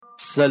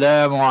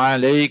Assalamu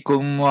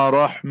alaikum wa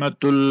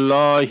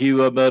rahmatullahi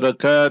wa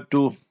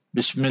barakatuh.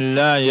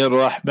 Bismillahir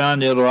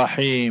Rahmanir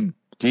Rahim.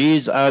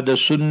 These are the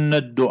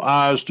sunnah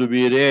du'as to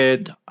be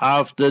read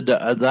after the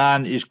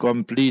adhan is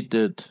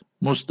completed.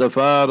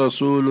 Mustafa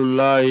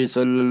Rasulullah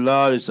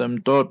sallallahu alaihi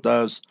wasallam taught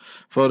us,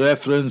 for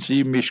reference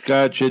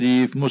Mishkat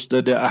Sharif,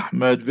 Musnad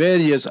Ahmad,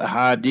 various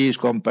ahadith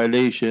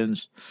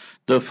compilations.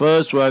 The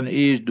first one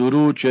is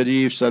Durood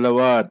Sharif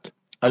Salawat.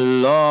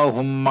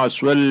 Allahumma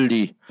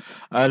swalli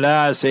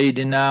على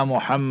سيدنا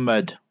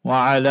محمد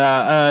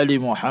وعلى آل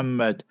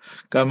محمد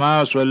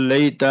كما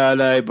صليت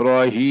على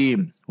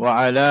إبراهيم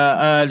وعلى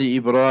آل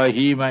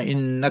إبراهيم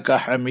إنك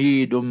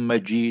حميد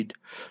مجيد.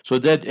 So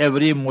that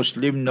every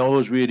Muslim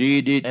knows, we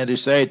read it and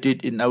recite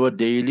it in our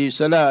daily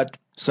salat.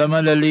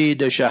 Similarly,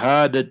 the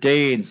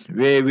Shahadatain,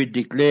 where we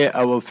declare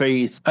our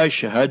faith.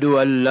 Ashhadu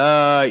an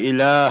la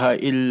ilaha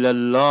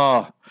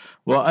illallah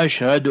wa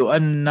ashhadu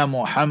anna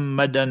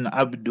Muhammadan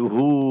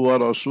abduhu wa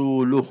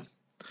rasuluh.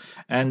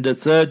 And the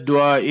third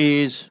dua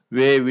is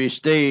where we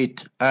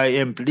state, I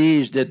am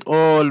pleased that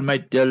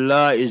Almighty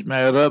Allah is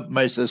my Rabb,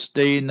 my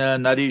sustainer,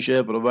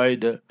 nourisher,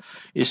 provider.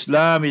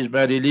 Islam is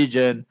my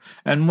religion,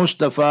 and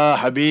Mustafa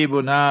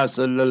Habibuna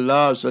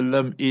sallallahu alaihi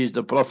wasallam is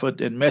the Prophet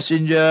and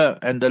Messenger,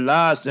 and the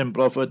last and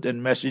Prophet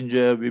and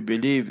Messenger we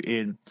believe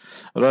in.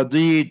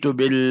 Raditu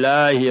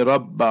billahi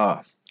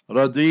rabba,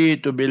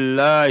 raditu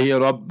billahi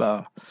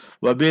rabba,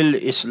 wa bil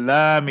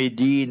Islami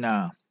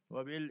deena,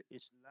 wa bil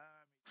Islam.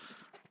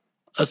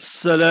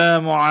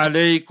 السلام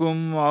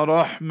عليكم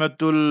ورحمة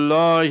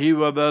الله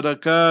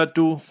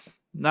وبركاته.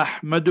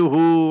 نحمده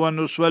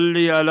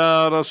ونصلي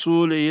على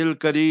رسوله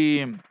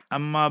الكريم.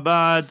 أما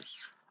بعد،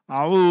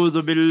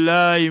 أعوذ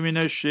بالله من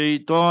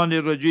الشيطان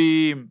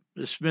الرجيم.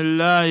 بسم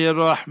الله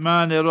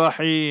الرحمن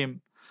الرحيم.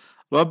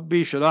 رب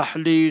اشرح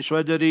لي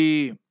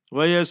صدري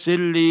ويسر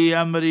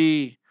لي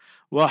أمري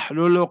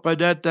واحلل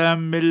عقدة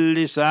من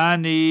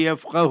لساني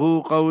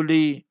يفقه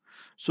قولي.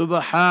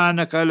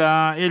 سبحانك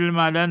لا علم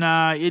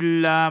لنا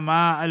إلا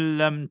ما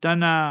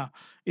علمتنا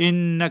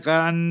إنك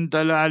أنت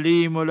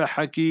العليم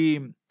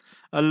الحكيم.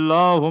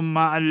 اللهم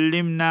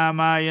علمنا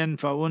ما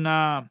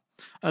ينفعنا،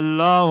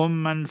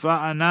 اللهم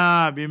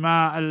انفعنا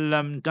بما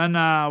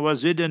علمتنا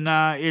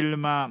وزدنا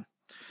علما.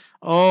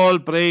 All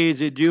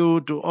praise is due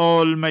to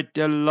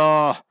Almighty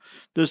Allah,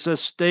 the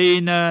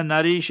sustainer,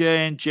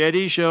 nourisher and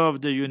cherisher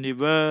of the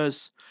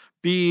universe.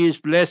 Peace,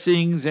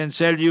 blessings and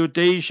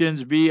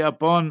salutations be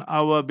upon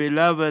our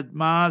beloved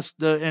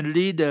Master and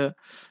Leader,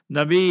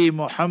 Nabi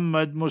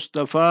Muhammad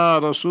Mustafa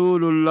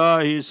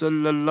Rasulullah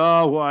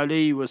sallallahu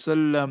alayhi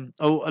wasallam.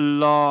 O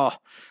Allah,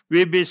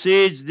 we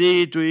beseech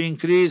Thee to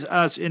increase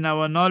us in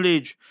our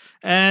knowledge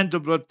and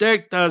to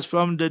protect us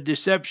from the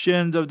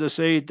deceptions of the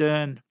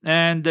Satan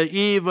and the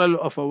evil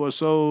of our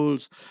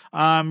souls.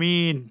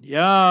 Ameen.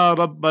 Ya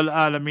Rabbal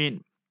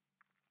Alameen.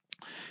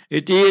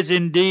 It is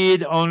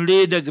indeed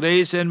only the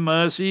grace and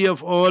mercy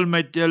of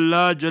Almighty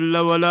Allah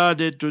Jalla wala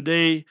that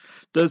today,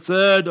 the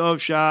 3rd of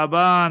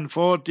Sha'ban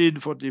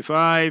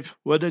 1445,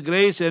 with the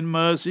grace and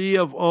mercy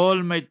of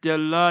Almighty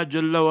Allah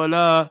Jalla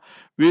wala,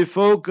 we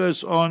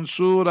focus on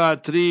Surah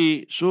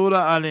 3,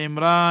 Surah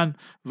Aale-Imran,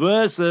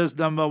 verses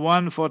number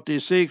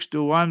 146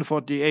 to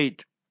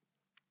 148.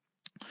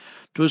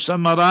 To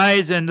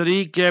summarize and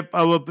recap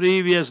our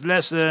previous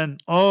lesson,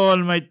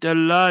 Almighty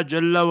Allah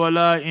Jalla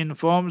wala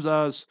informs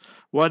us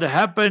what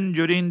happened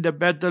during the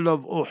Battle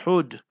of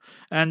Uhud,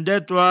 and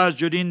that was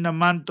during the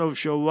month of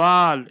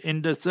Shawwal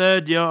in the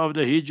 3rd year of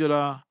the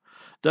Hijrah.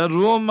 The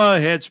rumor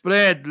had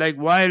spread like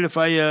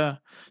wildfire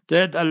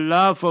that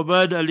Allah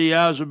forbid,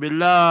 aliyazu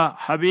billah,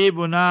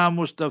 Habibuna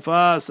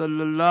Mustafa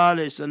sallallahu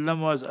alayhi wasallam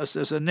was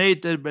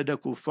assassinated by the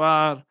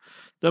kuffar.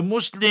 The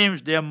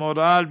Muslims, their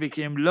morale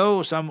became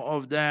low, some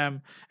of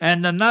them,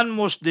 and the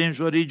non-Muslims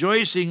were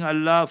rejoicing,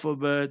 Allah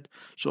forbid.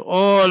 So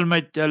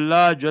Almighty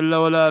Allah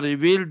Jalla wala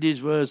revealed these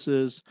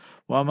verses.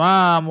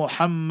 وَمَا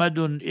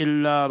مُحَمَّدٌ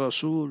إِلَّا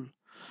رَسُولٌ.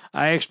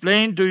 I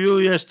explained to you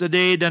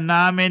yesterday the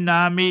Nami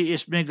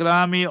Ismi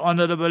Grami,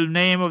 honorable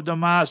name of the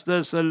Master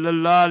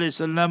sallallahu alaihi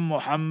wasallam,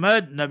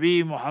 Muhammad,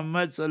 Nabi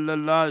Muhammad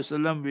sallallahu alaihi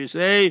wasallam, we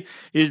say,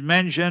 is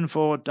mentioned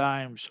 4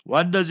 times.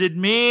 What does it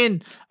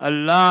mean?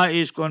 Allah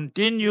is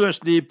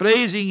continuously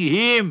praising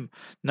him,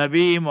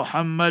 Nabi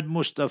Muhammad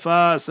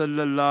Mustafa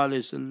sallallahu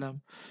alaihi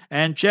wasallam.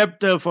 And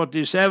chapter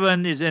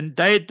 47 is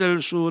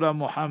entitled Surah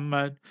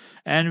Muhammad,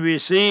 and we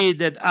see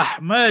that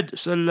Ahmad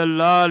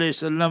sallallahu alaihi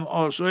wasallam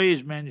also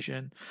is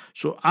mentioned.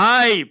 So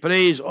I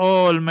praise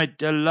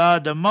Almighty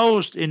Allah the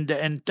most in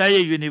the entire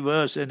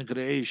universe and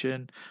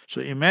creation.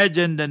 So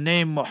imagine the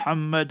name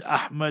Muhammad,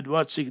 Ahmad,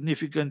 what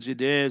significance it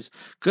has.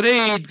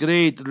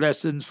 Great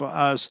lessons for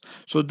us.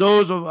 So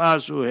those of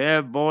us who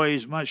have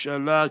boys,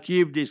 mashallah,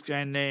 keep these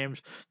kind of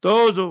names.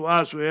 Those of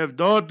us who have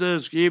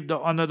daughters, keep the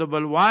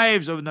honorable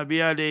wives of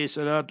Nabi alayhi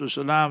salatu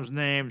salam's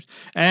names,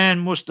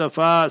 and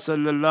Mustafa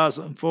sallallahu alaihi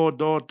wasallam, 4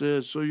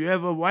 daughters. So you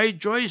have a wide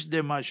choice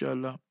there,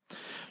 mashallah.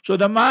 So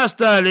the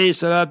Master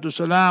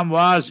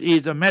ﷺ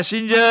is a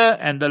messenger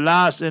and the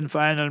last and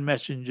final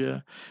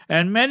messenger.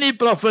 And many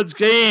prophets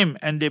came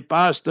and they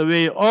passed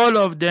away, all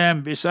of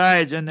them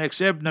besides and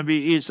except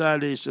Nabi Isa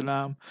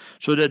ﷺ.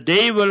 So the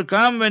day will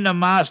come when the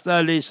Master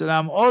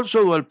ﷺ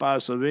also will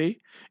pass away.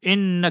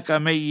 Innaka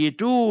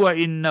mayyitu wa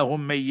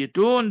innahum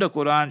mayyitun, the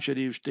Quran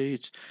Sharif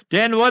states.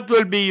 Then what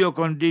will be your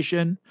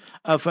condition?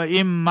 Afa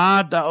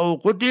immata aw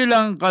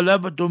qutilan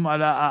qalabtum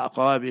ala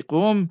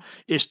aqabikum.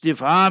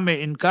 Istifham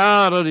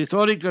inkar, a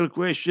rhetorical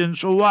question.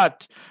 So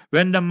what?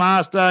 When the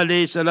Master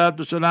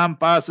ﷺ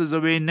passes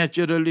away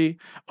naturally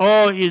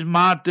or is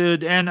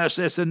martyred and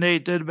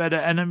assassinated by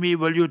the enemy,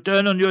 will you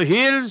turn on your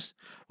heels?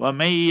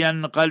 وَمَن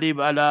يَنْقَلِبْ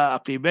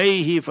عَلَىٰ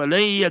عَقِبَيْهِ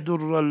فَلَن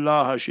يَضُرَّ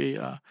اللَّهَ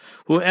شَيْئًا.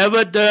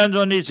 Whoever turns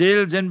on his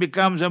heels and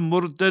becomes a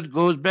murtad,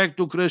 goes back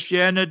to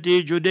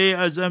Christianity,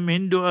 Judaism,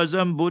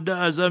 Hinduism,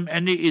 Buddhism,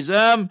 any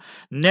Ism,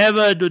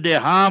 never do they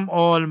harm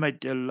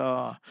Almighty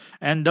Allah.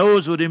 And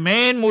those who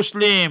remain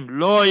Muslim,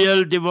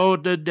 loyal,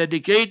 devoted,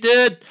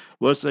 dedicated,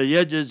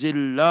 وَسَيَجْزِي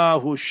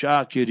اللَّهُ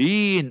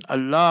الشَّاكِرِينَ.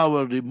 Allah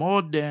will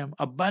reward them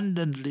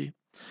abundantly.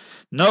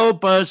 No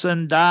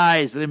person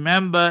dies,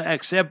 remember,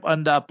 except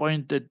on the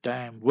appointed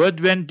time. With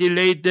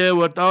ventilator,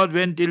 without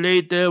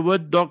ventilator,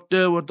 with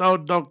doctor,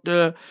 without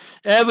doctor.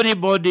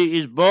 Everybody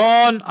is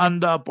born on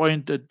the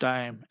appointed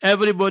time.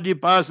 Everybody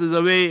passes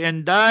away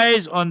and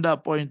dies on the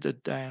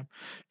appointed time.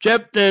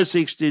 Chapter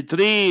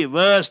 63,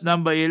 verse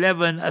number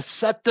 11, a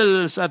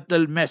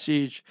subtle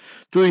message.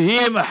 To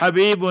him,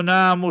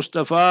 Habibuna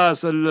Mustafa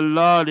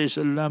sallallahu alayhi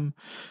wasallam.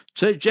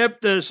 So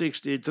chapter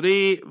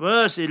 63,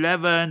 verse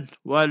 11,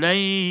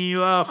 وَلَن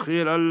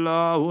يُؤَخِّرَ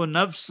اللَّهُ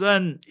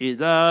نَفْسًا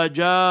إِذَا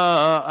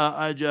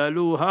جَاءَ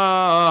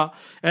أَجَلُهَا.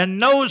 And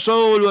no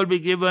soul will be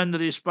given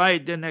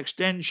respite and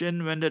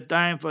extension when the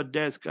time for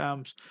death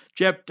comes.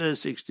 Chapter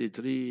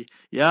 63,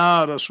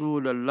 Ya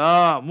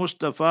Rasulullah,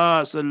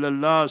 Mustafa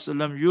sallallahu alaihi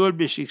wasallam, you will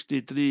be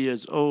 63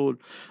 years old.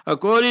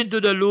 According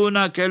to the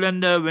lunar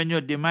calendar, when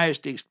your demise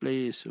takes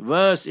place.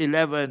 Verse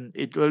 11,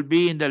 it will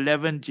be in the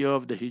 11th year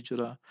of the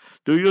Hijrah.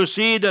 Do you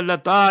see the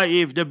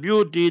lataif, the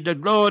beauty, the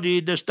glory,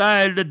 the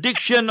style, the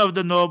diction of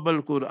the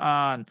noble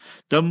Quran?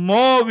 The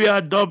more we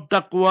adopt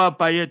taqwa,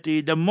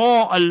 piety, the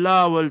more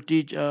Allah will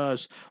teach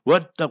us.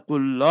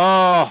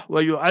 Wattaqullah wa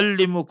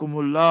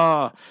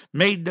yu'allimukumullah.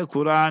 Make the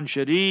Quran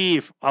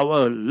Sharif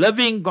our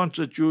living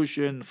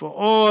constitution for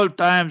all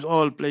times,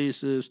 all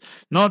places,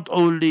 not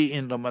only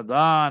in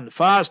Ramadan.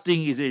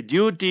 Fasting is a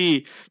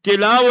duty.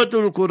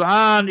 Tilawatul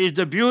Quran is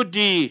the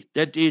beauty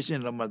that is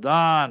in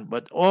Ramadan.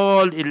 But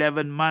all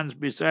 11 months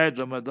besides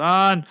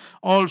Ramadan,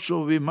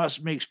 also we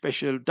must make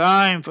special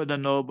time for the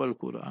noble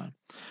Quran.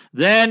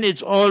 Then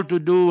it's all to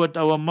do with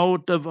our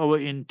motive, our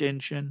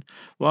intention.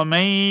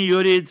 وَمَن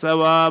يُرِدْ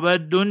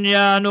ثَوَابَ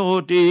الدُّنْيَا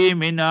نُؤْتِهِ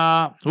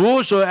مِنْهَا.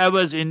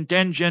 Whosoever's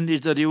intention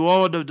is the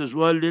reward of this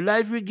worldly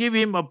life, we give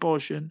him a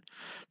portion.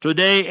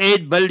 Today,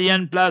 8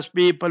 billion plus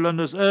people on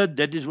this earth,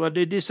 that is what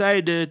they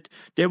decided.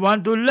 They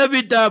want to live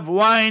it up,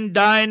 wine,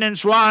 dine, and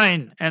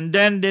swine. And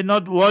then they're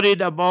not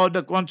worried about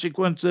the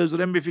consequences,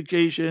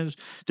 ramifications.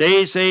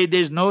 They say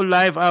there's no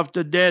life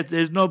after death,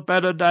 there's no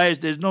paradise,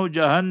 there's no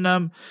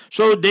Jahannam.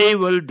 So they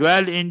will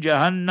dwell in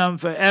Jahannam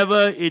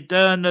forever,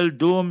 eternal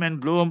doom and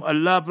gloom.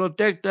 Allah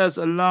protect us.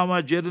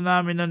 Allahumma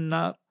jirna minan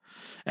nar.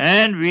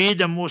 And we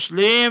the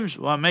Muslims,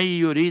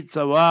 وَمَن يُرِيدْ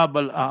ثَوَابَ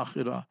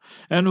الْآخِرَةِ.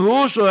 And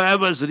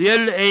whosoever's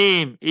real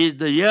aim is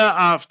the year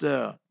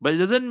after. But it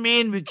doesn't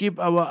mean we keep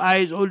our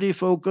eyes only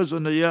focused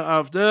on the year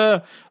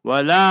after.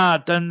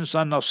 وَلَا تَنْسَ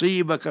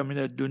نَصِيبَكَ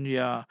مِنَ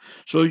الدُّنْيَا.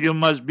 So you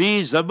must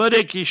be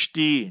Zabare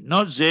Kishti,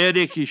 not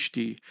Zere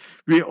Kishti.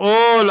 We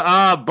all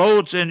are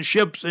boats and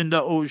ships in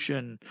the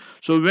ocean.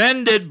 So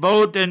when that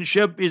boat and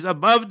ship is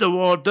above the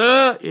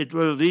water, it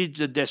will reach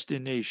the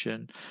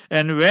destination.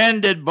 And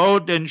when that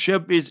boat and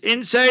ship is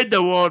inside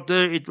the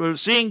water, it will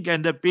sink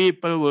and the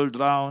people will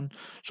drown.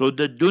 So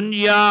the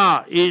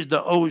dunya is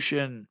the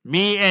ocean.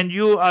 Me and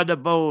you are the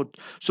boat.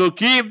 So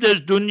keep this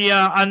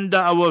dunya under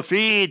our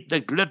feet. The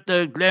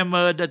glitter,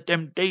 glamour, the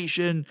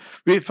temptation.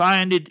 We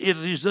find it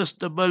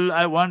irresistible.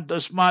 I want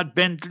a smart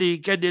Bentley,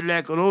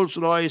 Cadillac, Rolls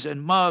Royce,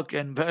 and Merc,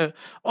 and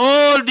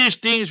all these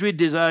things we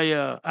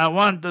desire. I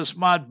want a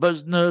smart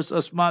business,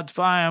 a smart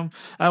farm.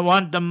 I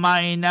want the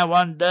mine. I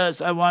want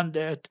this. I want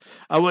that.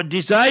 Our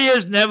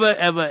desires never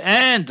ever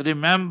end.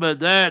 Remember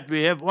that.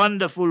 We have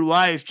wonderful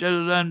wives,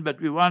 children, but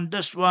we want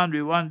this one,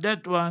 we want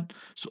that one.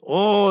 So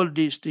all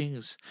these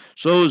things.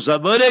 So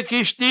Zabare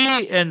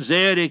Kishti and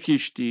Zere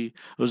Kishti.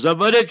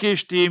 Zabare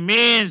Kishti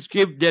means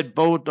keep that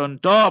boat on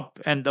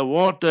top and the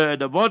water at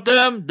the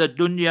bottom, the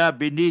dunya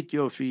beneath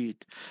your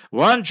feet.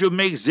 Once you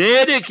make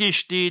Zere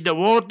Kishti, the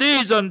water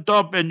is on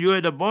top and you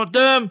at the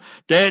bottom,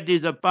 that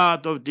is a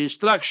part of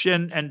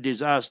destruction and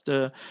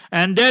disaster.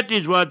 And that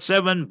is what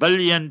 7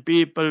 billion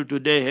people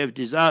today have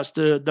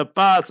disaster, the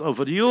path of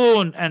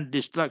ruin and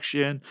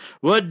destruction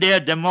with their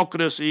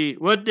democracy,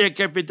 with their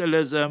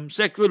capitalism,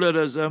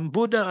 secularism,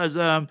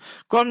 Buddhism,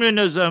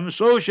 communism,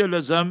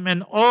 socialism,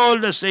 and all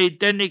the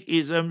satanic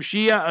ism,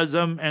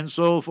 Shiaism, and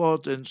so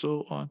forth and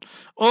so on.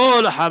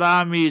 All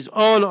haramis,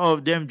 all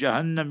of them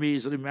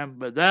Jahannamis.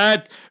 Remember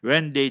that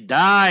when they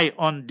die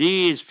on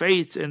these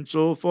faiths and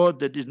so forth,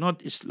 that is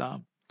not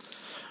Islam.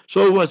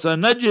 So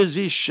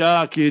وَسَنَجْزِي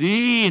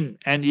الشَّاكِرِينَ,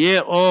 and here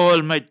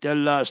Almighty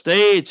Allah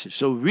states,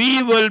 so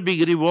we will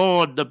be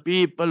reward the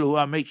people who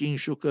are making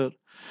shukr.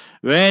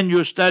 When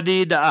you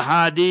study the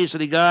ahadith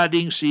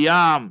regarding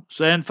siyam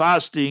and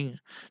fasting,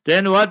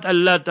 then what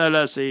Allah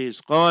Ta'ala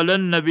says, قال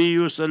النبي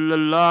صلى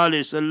الله عليه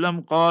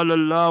وسلم قال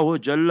الله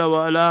جل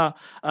وعلا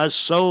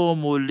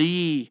الصوم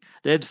لي,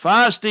 that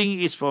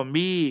fasting is for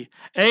me.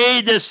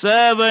 Ay, the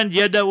servant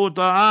يدعو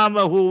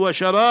طعامه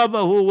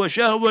وشرابه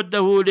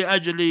وشهوته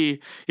لأجلي,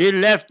 he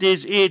left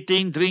his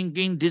eating,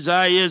 drinking,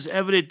 desires,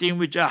 everything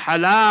which are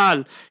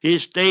halal, he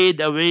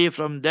stayed away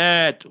from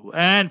that,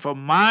 and for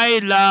my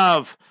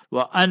love.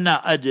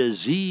 وَأَنَا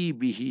أَجْزِي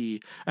بِهِ,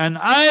 and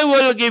I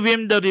will give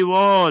him the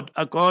reward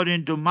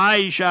according to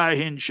my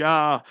Shahin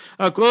Shah,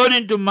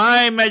 according to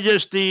my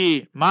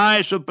majesty,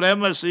 my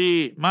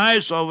supremacy, my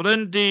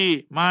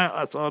sovereignty, my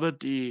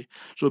authority.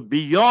 So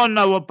beyond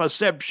our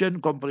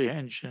perception,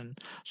 comprehension.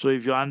 So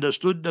if you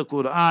understood the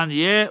Quran,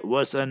 yeah,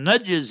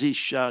 وَسَنَجْزِي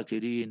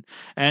الشَّاكِرِينَ,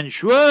 and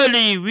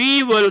surely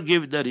we will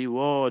give the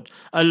reward.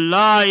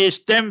 Allah is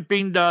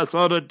stamping the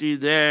authority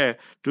there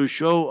to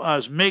show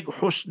us, make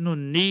husnul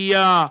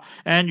niyyah,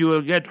 and you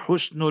will get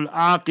husnul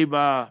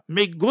aqibah.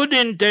 Make good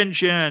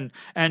intention,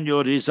 and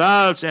your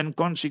results and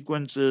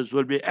consequences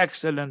will be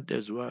excellent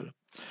as well.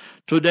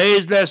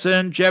 Today's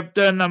lesson,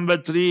 chapter number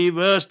 3,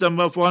 verse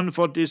number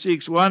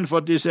 146,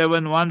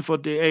 147,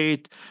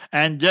 148,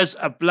 and just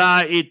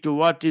apply it to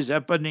what is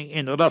happening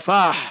in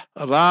Rafah,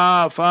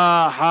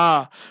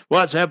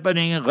 what's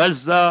happening in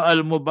Gaza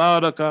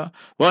al-Mubarakah,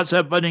 what's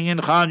happening in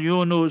Khan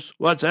Yunus,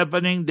 what's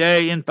happening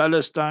there in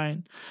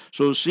Palestine.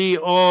 So see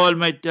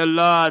Almighty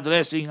Allah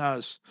addressing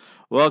us.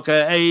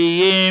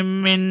 وَكَأَيٍّ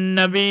مِّن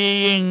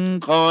نَّبِيٍّ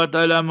قَاتَلَ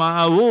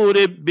مَعَهُ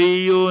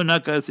رِبِّيُّونَ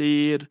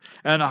كَثِيرٌ,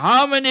 and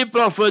how many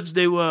prophets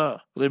they were.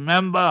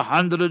 Remember,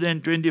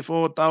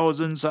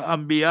 124,000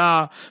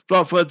 Anbiya,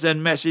 prophets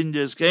and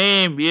messengers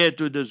came here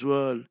to this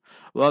world.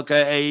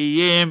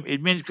 وَكَأَيٍّ,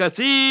 it means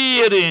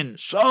كَثِيرٍ,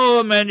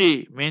 so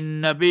many.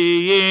 مِن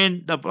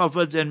نَّبِيٍّ, the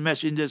prophets and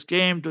messengers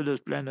came to this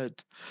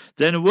planet.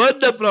 Then with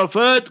the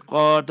Prophet,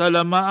 قَاتَلَ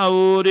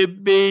مَعَهُ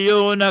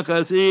رِبِّيُّونَ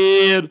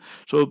كَثِيرٌ,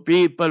 so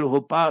people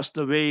who passed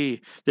away,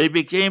 they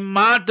became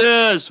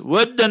martyrs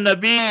with the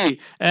Nabi,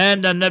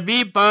 and the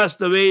Nabi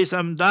passed away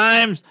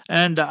sometimes,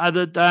 and the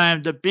other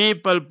time the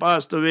people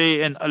passed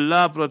away, and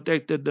Allah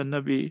protected the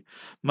Nabi.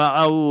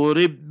 مَعَهُ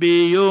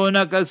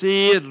رِبِّيُّونَ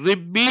كَثِيرٌ,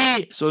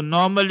 Ribbi, so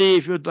normally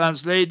if you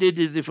translate it,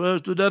 it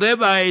refers to the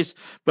rabbis,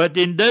 but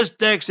in this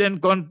text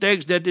and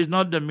context that is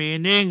not the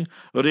meaning.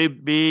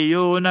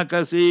 رِبِّيُّونَ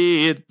كَثِيرٌ,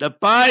 the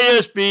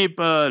pious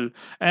people,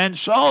 and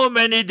so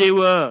many they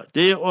were,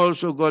 they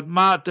also got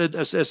martyred,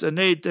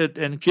 assassinated,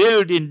 and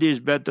killed in these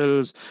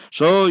battles.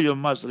 So you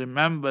must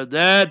remember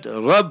that,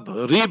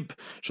 Rib,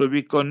 so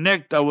we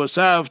connect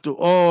ourselves to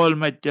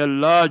Almighty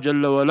Allah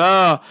Jalla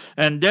wala,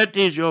 and that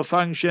is your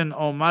function,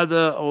 O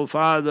mother, O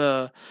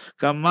father.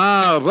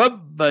 Kama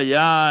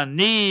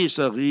Rabbayani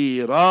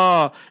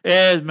Saghira,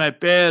 as my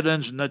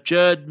parents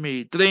nurtured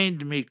me,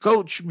 trained me,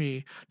 coached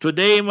me.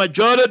 Today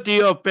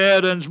majority of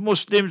parents,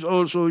 Muslims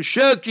also,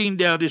 shirking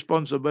their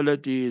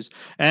responsibilities,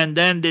 and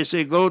then they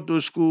say go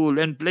to school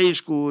and play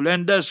school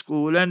and this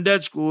school and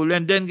that school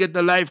and then get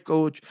a life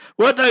coach.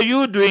 What are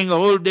you doing a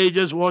whole day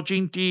just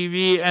watching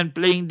TV and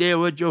playing there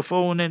with your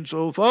phone and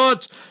so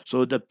forth?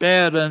 So the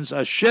parents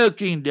are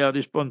shirking their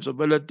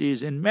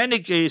responsibilities in many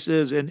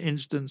cases and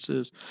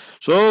instances.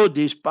 So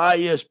these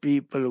pious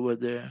people were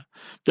there.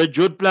 The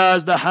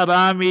jutlas, the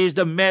haramis,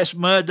 the mass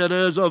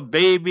murderers of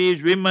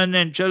babies, women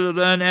and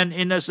children and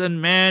innocent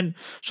men.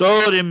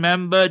 So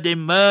remember, they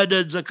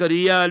murdered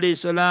Zakaria alayhi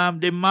salam,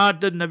 they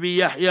martyred Nabi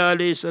Yahya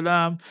alayhi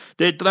salam,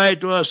 they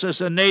tried to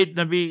assassinate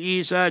Nabi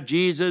Isa,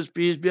 Jesus,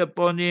 peace be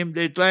upon him,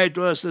 they tried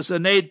to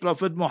assassinate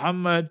Prophet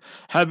Muhammad,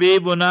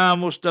 Habibuna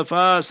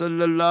Mustafa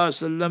sallallahu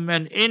alaihi wasallam,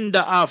 and in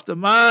the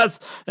aftermath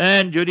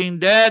and during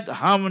that,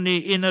 how many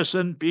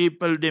innocent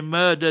people they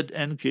murdered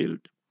and killed.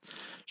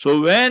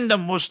 So when the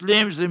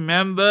Muslims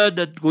remember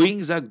that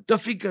goings are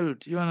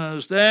difficult, you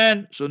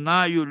understand? So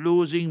now you're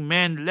losing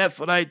men left,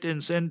 right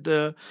and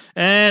center.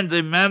 And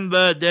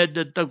remember that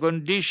the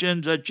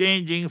conditions are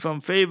changing from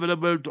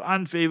favorable to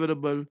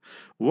unfavorable.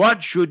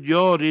 What should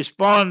your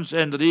response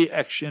and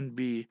reaction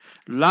be?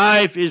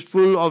 Life is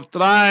full of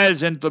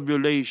trials and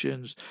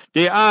tribulations.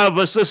 There are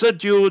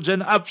vicissitudes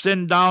and ups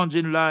and downs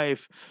in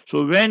life.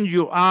 So when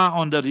you are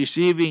on the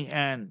receiving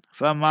end,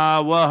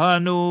 فَمَا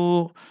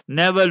وَهَنُوا,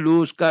 never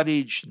lose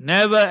courage.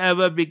 Never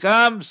ever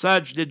become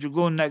such that you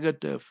go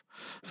negative.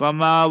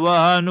 فَمَا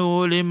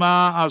وَهَنُوا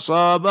لِمَا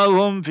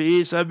أَصَابَهُمْ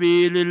فِي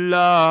سَبِيلِ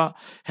اللَّهِ,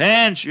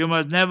 hence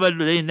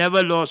they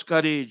never lost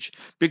courage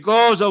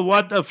because of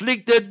what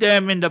afflicted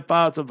them in the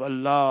path of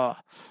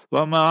Allah.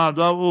 وَمَا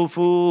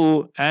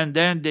ضَعُفُوا, and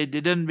then they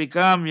didn't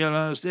become, you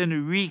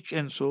understand, weak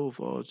and so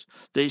forth.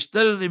 They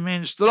still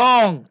remain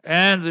strong.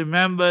 And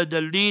remember,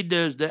 the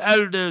leaders, the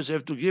elders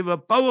have to give a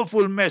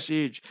powerful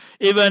message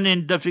even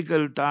in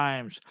difficult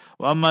times.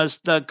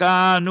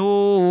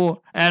 وَمَسْتَكَانُوا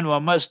and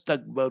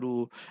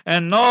وَمَسْتَكْبَرُوا,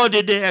 and nor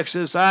did they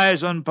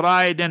exercise on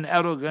pride and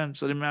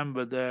arrogance.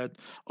 Remember that.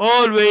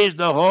 Always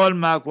the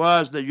hallmark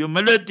was the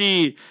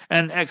humility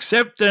and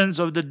acceptance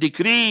of the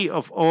decree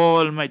of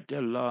Almighty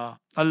Allah.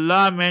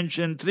 Allah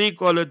mentioned three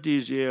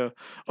qualities here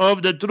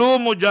of the true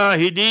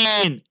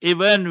mujahideen,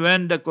 even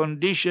when the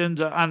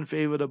conditions are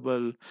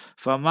unfavorable.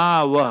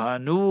 Fama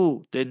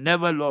wahanu, they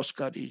never lost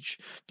courage.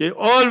 They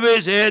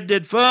always had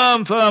that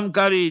firm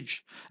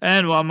courage.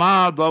 And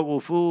wama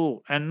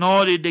dha'ufu, and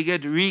nor did they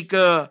get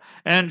weaker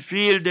and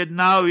feel that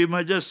now we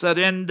must just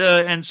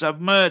surrender and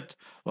submit.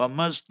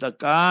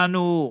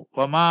 وَمَسْتَكَانُوا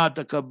وَمَا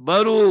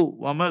تَكَبَّرُوا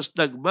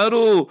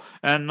وَمَسْتَكْبَرُوا,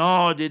 and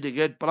nor did they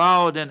get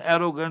proud and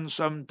arrogant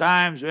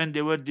sometimes when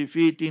they were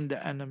defeating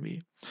the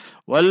enemy.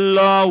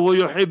 وَاللَّهُ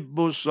يُحِبُّ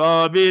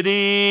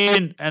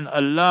الصَّابِرِينَ, and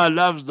Allah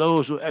loves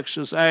those who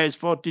exercise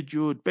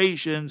fortitude,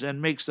 patience,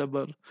 and make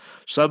sabr.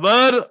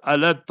 Sabr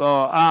ala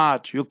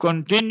ta'at, you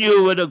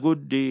continue with the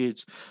good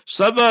deeds.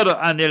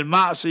 Sabr anil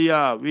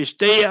ma'siyah, we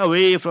stay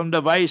away from the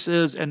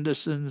vices and the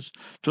sins.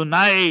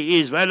 Tonight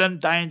is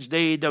Valentine's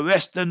Day, the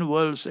Western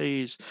world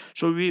says.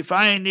 So we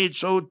find it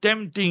so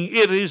tempting,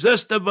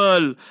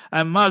 irresistible.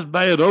 I must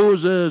buy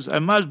roses, I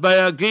must buy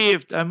a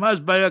gift, I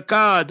must buy a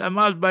card, I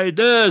must buy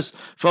this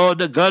for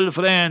the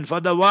girlfriend, for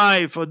the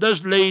wife, for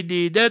this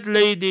lady, that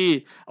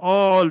lady.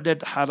 All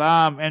that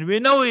haram, and we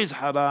know it's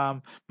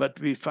haram, but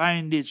we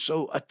find it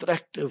so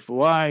attractive.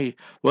 Why?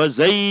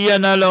 وَزَيَّنَ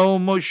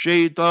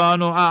لَهُمُ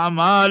الشَّيْطَانُ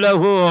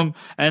أَعْمَالَهُم,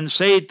 and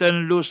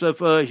Satan,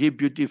 Lucifer, he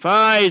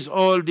beautifies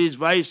all these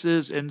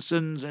vices and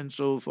sins and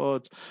so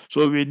forth.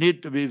 So we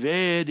need to be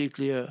very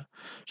clear.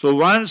 So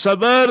one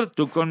sabr,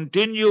 to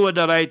continue with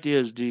the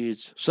righteous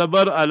deeds.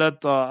 Sabr ala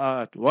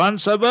ta'at. One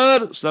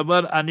sabr,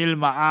 sabr anil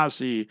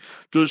ma'asi,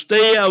 to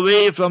stay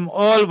away from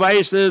all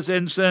vices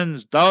and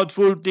sins,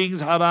 doubtful things,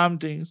 haram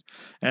things.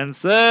 And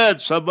third,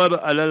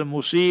 sabr alal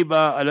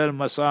musiba, alal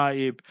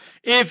masaib.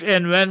 If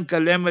and when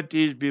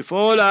calamities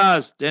befall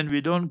us, then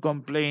we don't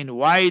complain.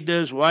 Why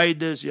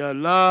this, Ya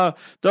Allah?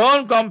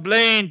 Don't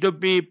complain to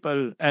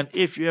people. And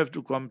if you have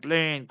to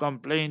complain,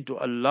 complain to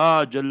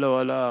Allah Jalla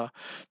wala.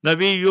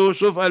 Nabi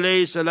Yusuf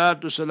alayhi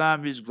salatu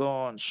salam is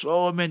gone.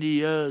 So many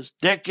years,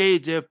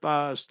 decades have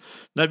passed.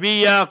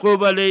 Nabi Yaqub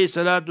alayhi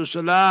salatu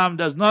salam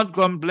does not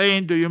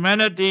complain to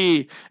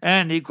humanity,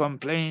 and he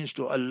complains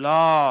to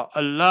Allah.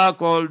 Allah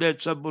called it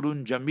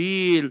sabrun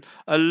jameel.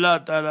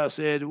 Allah Ta'ala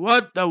said,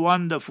 what a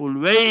wonderful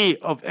way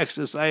of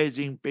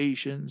exercising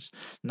patience.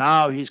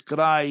 Now he's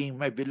crying,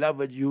 my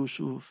beloved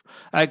Yusuf,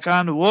 I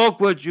can't walk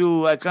with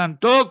you, I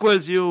can't talk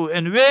with you,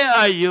 and where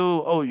are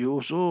you, oh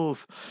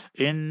Yusuf?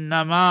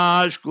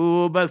 إنما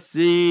أشكو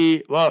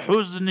بثي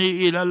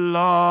وحزني إلى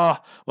الله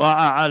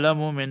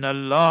وأعلم من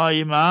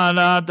الله ما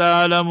لا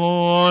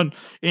تعلمون.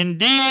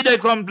 Indeed, I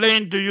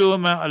complain to you,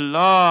 my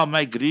Allah,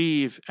 my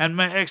grief and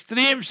my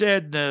extreme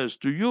sadness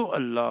to you,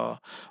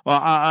 Allah.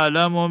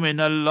 وَأَعْلَمُ مِنَ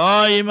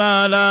اللَّهِ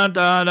مَا لَا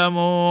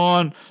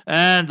تَعْلَمُونَ.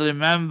 And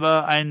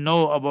remember, I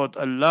know about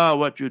Allah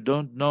what you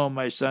don't know,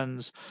 my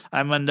sons.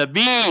 I'm a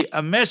Nabi,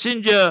 a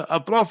messenger, a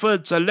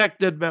prophet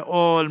selected by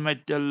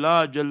Almighty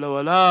Allah Jalla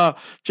wala.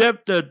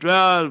 Chapter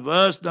 12,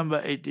 verse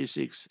number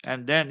 86.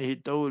 And then he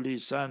told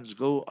his sons,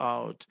 go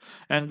out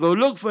and go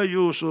look for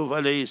Yusuf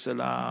alayhi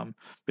salam,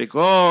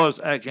 because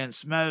I can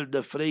smell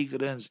the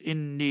fragrance.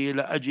 Inni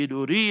la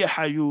ajidu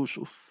riha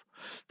Yusuf.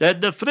 That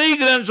the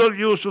fragrance of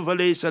Yusuf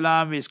alayhi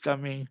salam is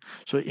coming.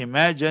 So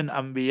imagine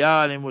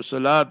Anbiya alayhi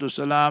salatu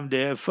salam,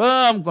 they have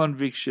firm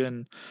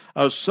conviction.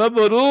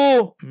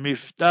 As-sabru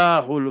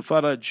miftahul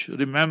faraj.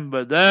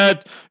 Remember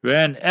that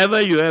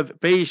whenever you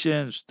have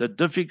patience, the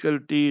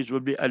difficulties will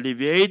be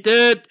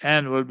alleviated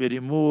and will be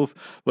removed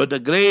with the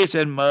grace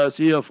and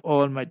mercy of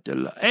Almighty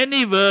Allah.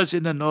 Any verse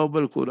in the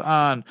noble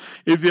Quran,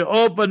 if we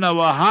open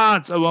our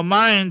hearts, our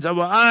minds,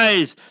 our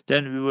eyes,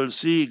 then we will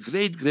see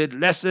great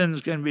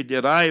lessons can be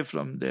derived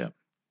from there.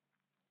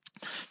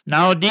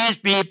 Now these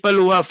people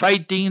who are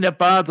fighting the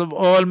path of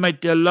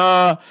Almighty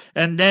Allah,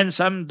 and then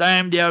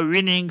sometimes they are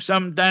winning,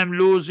 sometimes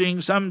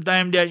losing,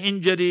 sometimes they are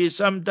injuries,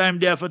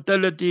 sometimes they are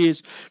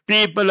fatalities.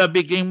 People are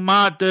being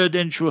martyred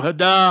and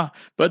shuhada.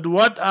 But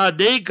what are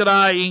they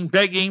crying,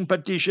 begging,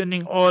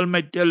 petitioning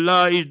Almighty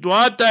Allah? It's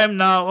dua time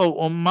now,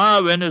 oh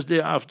Ummah,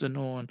 Wednesday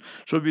afternoon.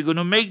 So we're going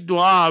to make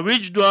dua.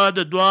 Which dua?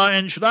 The dua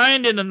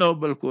enshrined in the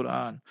noble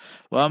Quran.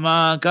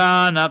 وَمَا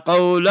كَانَ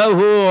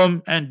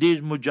قَوْلَهُمْ. And these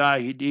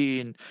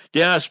mujahideen,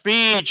 their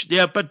speech,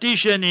 their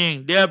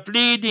petitioning, their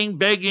pleading,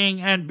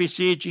 begging and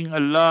beseeching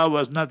Allah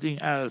was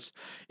nothing else.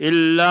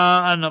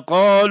 إِلَّا أَنْ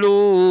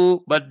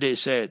قَالُوا. But they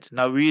said,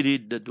 now we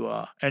read the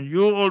dua, and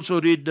you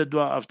also read the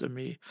dua after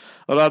me.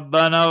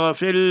 رَبَّنَا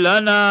اغْفِرْ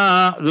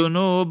لَنَا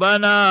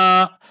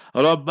ذُنُوبَنَا.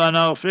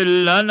 رَبَّنَا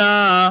اغْفِرْ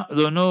لَنَا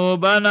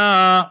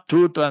ذُنُوبَنَا.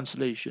 Two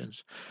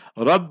translations.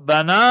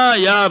 Rabbana,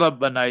 Ya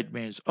Rabbana, it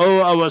means,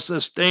 oh our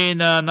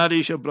sustainer,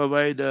 nourisher,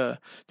 provider.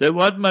 Then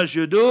what must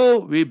you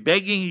do? We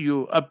begging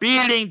you,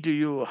 appealing to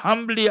you,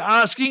 humbly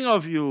asking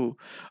of you.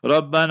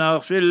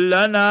 Rabbana ighfir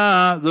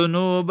lana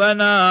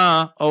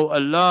dhunubana. Oh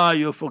Allah,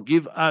 you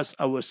forgive us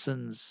our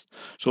sins.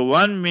 So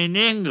one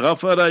meaning,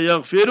 ghafara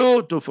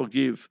yaghfiru, to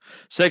forgive.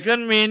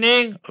 Second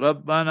meaning,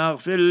 Rabbana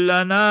ighfir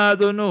lana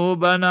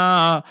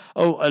dhunubana.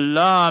 Oh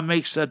Allah,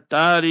 make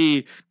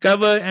satari,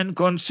 cover and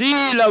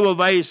conceal our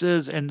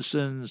vices and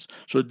sins.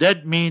 So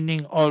that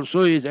meaning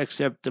also is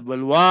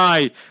acceptable.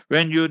 Why?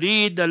 When you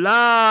read the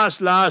last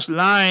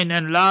line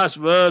and last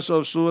verse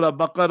of Surah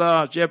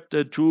Baqarah,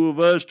 chapter 2,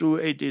 verse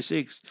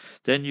 286,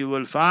 then you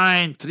will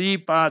find three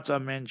parts are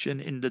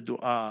mentioned in the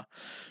dua.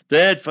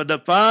 That for the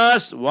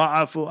past,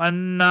 wa'afu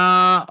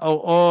anna,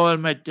 O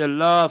Almighty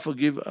Allah,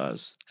 forgive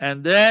us.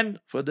 And then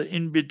for the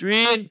in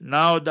between,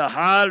 now the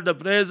hal, the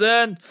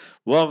present,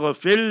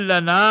 waghfir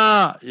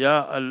lana,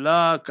 Ya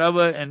Allah,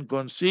 cover and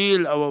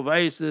conceal our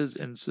vices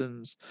and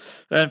sins.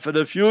 And for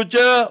the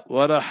future,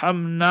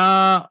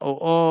 warahamna, O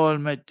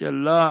Almighty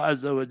Allah,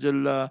 Azza wa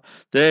Jalla,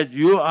 that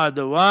you are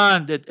the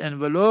one that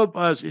envelope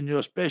us in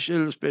your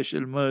special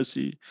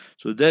mercy.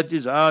 So that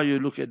is how you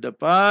look at the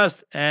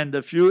past and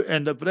the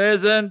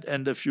present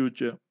and the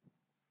future.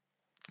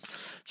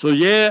 So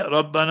yeah,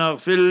 Rabbana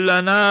ighfir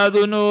lana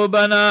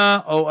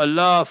dhunubana. Oh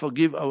Allah,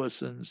 forgive our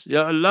sins.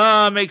 Ya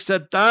Allah, make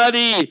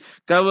satari,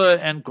 cover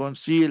and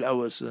conceal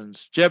our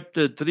sins.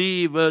 Chapter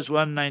 3, verse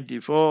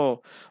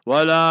 194.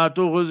 Wala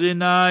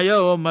tughzina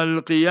yawm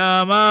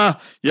al-qiyamah.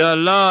 Ya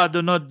Allah,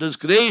 do not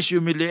disgrace,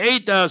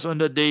 humiliate us on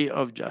the day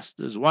of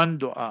justice. One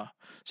dua.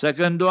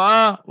 Second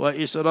dua, wa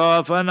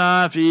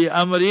israfana fi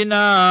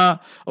amrina.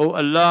 Oh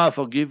Allah,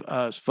 forgive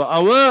us for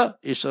our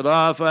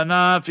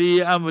israfana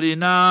fi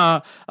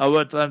amrina,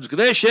 our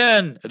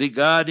transgression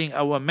regarding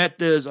our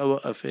matters,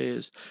 our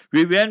affairs.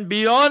 We went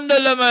beyond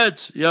the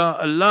limits. Ya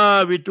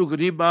Allah, we took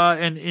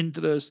riba and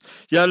interest.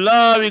 Ya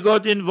Allah, we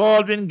got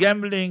involved in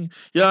gambling.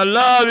 Ya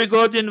Allah, we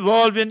got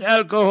involved in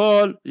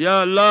alcohol. Ya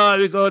Allah,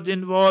 we got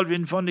involved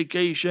in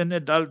fornication,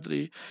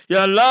 adultery.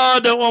 Ya Allah,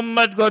 the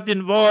ummah got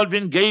involved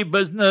in gay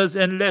business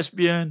and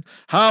lesbian.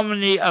 How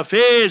many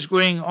affairs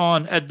going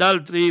on?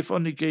 Adultery,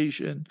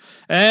 fornication,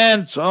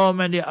 and so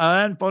many,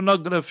 and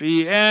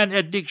pornography, and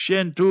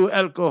addiction to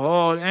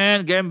alcohol,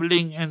 and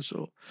gambling, and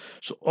so.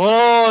 So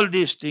all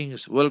these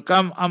things will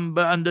come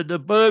under the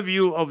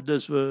purview of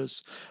this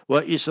verse.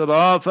 Wa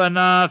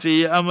israfana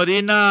fi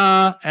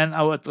amrina, and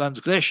our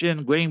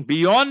transgression going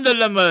beyond the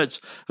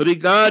limits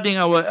regarding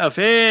our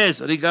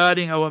affairs,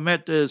 regarding our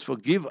matters.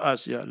 Forgive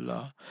us, Ya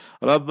Allah.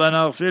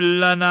 Rabbana ighfir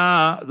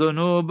lana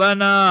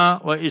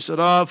dhunubana wa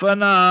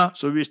israfana.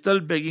 So we're still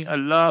begging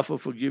Allah for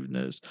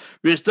forgiveness.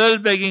 We're still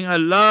begging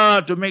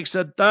Allah to make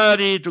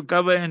satari, to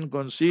cover and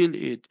conceal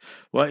it.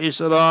 Wa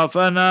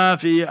israfana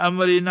fi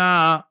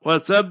amrina wa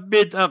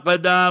thabbit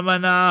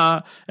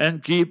aqdamana,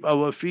 and keep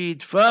our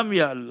feet firm,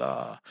 Ya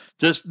Allah.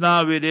 Just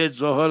now we read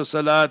Zohar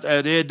Salat, I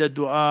read the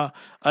dua,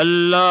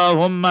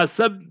 Allahumma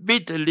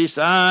thabbit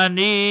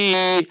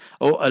lisani.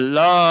 Oh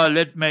Allah,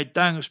 let my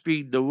tongue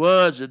speak the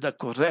words that are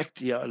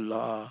correct, Ya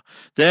Allah.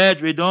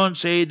 That we don't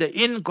say the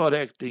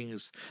incorrect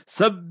things.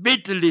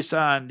 Thabbit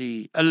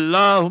lisani.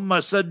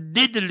 Allahumma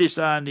saddid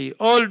lisani.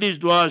 All these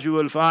duas you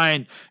will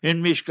find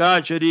in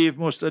Mishkat Sharif,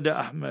 Musnad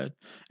Ahmad.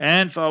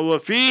 And for our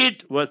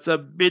feet,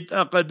 وَثَبِّتْ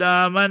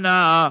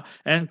أَقْدَامَنَا,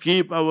 and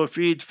keep our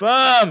feet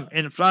firm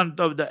in front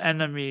of the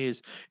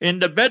enemies. In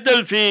the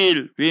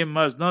battlefield, we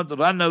must not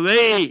run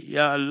away.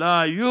 Ya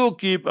Allah, you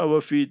keep our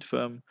feet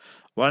firm.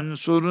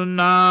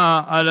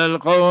 وَانْصُرْنَا عَلَى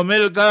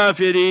الْقَوْمِ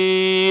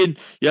الْكَافِرِينَ.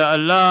 Ya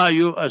Allah,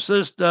 you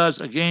assist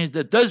us against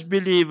the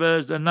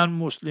disbelievers, the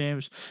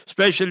non-Muslims,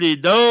 especially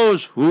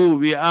those who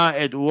we are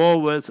at war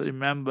with,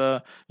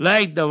 remember,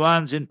 like the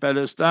ones in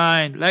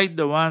Palestine, like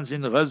the ones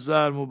in Gaza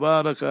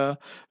al-Mubarakah,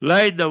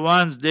 like the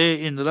ones there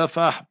in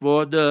Rafah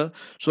border.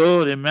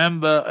 So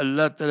remember,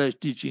 Allah Ta'ala is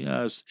teaching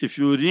us. If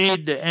you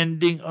read the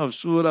ending of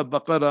Surah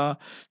Baqarah,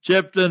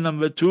 chapter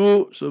number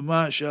 2, so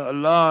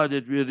mashallah,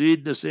 that we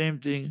read the same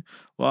thing.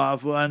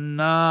 واعف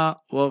عنا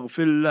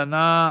واغفر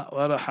لنا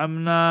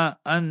وارحمنا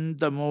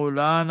أنت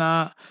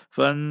مولانا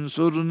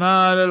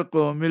فانصرنا على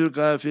القوم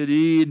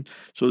الكافرين.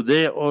 So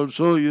there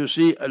also you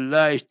see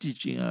Allah is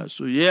teaching us.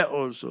 So here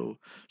also.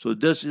 So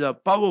this is a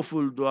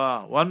powerful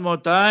dua. One more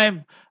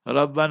time.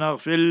 ربنا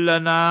اغفر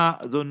لنا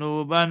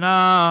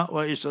ذنوبنا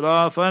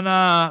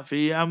وإسرافنا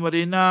في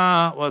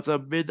أمرنا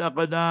وثبت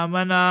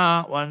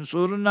أقدامنا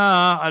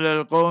وانصرنا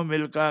على القوم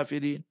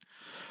الكافرين.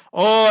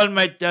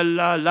 Almighty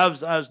Allah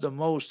loves us the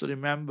most,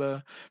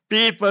 remember.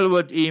 People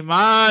with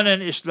Iman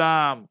and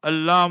Islam.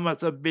 Allahumma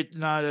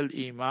thabbitna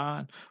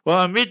al-Iman.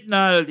 Wa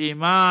amitna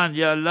al-Iman.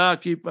 Ya Allah,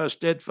 keep us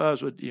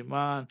steadfast with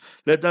Iman.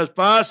 Let us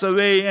pass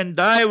away and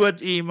die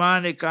with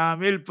Iman, a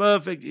kamil,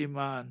 perfect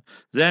Iman.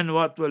 Then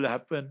what will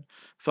happen?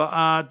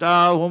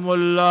 فَآتَاهُمُ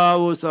اللَّهُ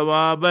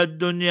ثَوَابَ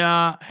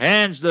الدُّنْيَا.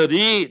 Hence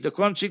the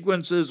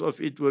consequences of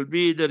it will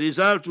be, the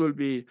result will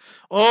be,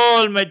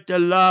 Almighty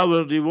Allah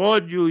will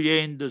reward you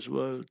here in this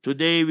world.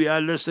 Today we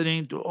are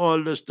listening to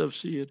all this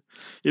tafsir.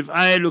 If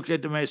I look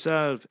at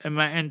myself, am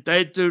I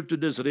entitled to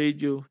this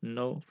radio?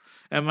 No.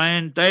 Am I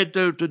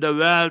entitled to the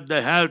wealth,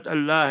 the health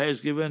Allah has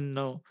given?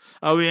 No.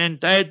 Are we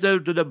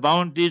entitled to the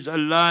bounties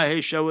Allah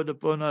has showered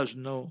upon us?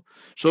 No.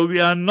 So we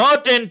are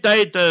not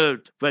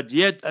entitled, but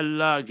yet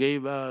Allah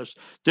gave us.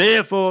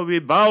 Therefore we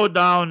bow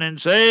down and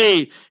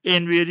say,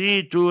 and we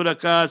read 2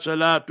 rakat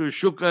salatu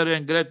shukr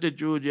and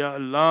gratitude, Ya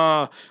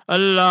Allah.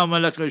 Allah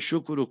malaka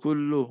shukru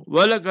kullu,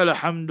 walakal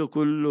hamdu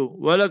kullu,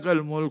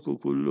 walakal mulku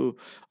kullu.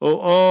 O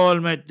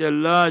Almighty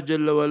Allah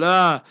Jalla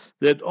wala,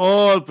 that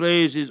all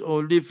praise is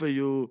only for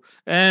you,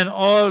 and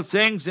all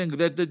thanks and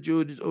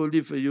gratitude is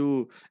only for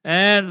you.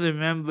 And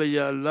remember,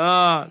 Ya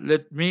Allah,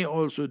 let me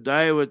also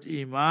die with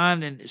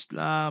Iman and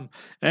Islam.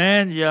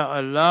 And Ya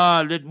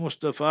Allah, let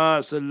Mustafa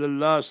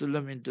sallallahu alaihi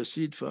wasallam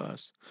intercede for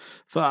us.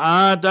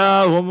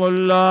 فَآتَاهُمُ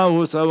اللَّهُ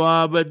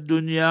ثَوَابَ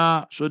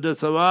الدُّنْيَا. So the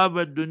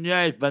thawab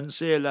dunya is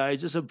bansela,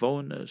 it's just a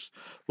bonus.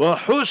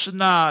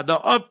 وَحُسْنَا,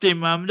 the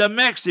optimum, the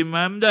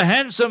maximum, the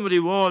handsome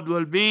reward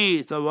will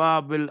be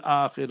thawab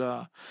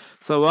al-akhirah.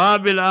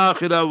 Thawab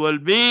al-akhirah will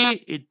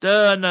be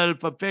eternal,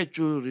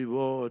 perpetual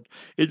reward.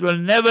 It will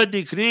never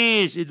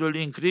decrease, it will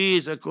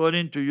increase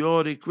according to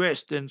your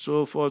request and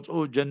so forth,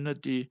 O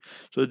Jannati.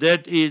 So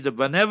that is the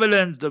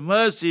benevolence, the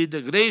mercy,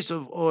 the grace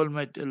of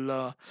Almighty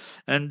Allah.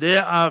 And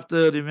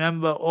thereafter,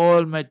 remember,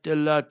 Almighty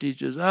Allah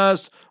teaches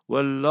us,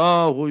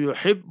 Wallahu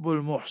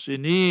yuhibbul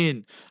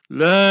muhsineen.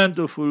 Learn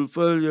to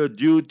fulfill your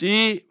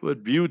duty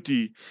with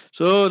beauty.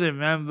 So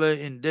remember,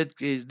 in that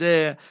case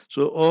there,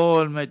 so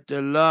Almighty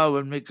Allah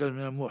will make us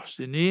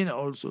muhsineen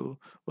also.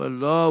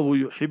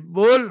 Wallahu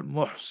yuhibbul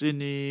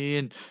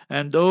muhsineen.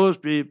 And those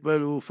people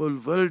who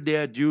fulfill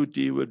their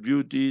duty with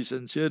beauty,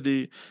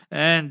 sincerity,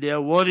 and they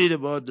are worried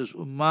about this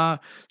ummah,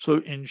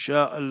 so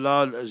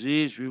insha'Allah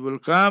al-Aziz, we will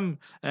come,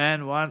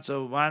 and once a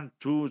month,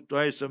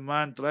 twice a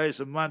month, thrice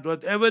a month,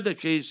 whatever the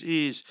case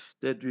is,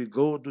 that we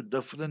go to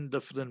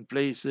different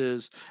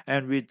places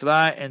and we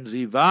try and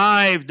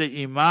revive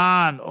the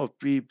iman of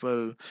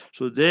people.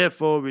 So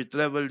therefore we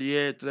travel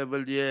here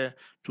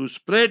to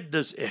spread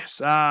this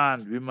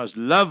ihsan. We must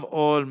love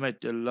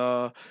Almighty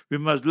Allah, we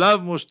must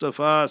love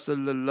Mustafa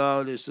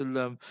sallallahu alaihi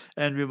wasallam,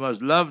 and we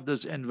must love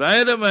this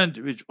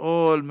environment which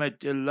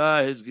Almighty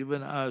Allah has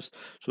given us.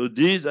 So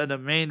these are the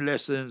main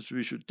lessons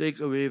we should take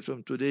away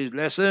from today's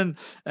lesson.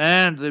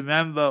 And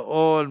remember,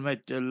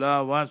 Almighty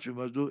Allah wants we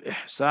must do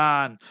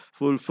ihsan,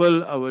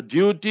 fulfill our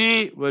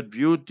duty with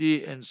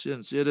beauty and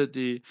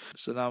sincerity.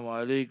 Assalamu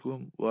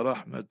alaikum wa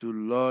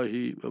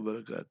rahmatullahi wa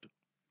barakatuh.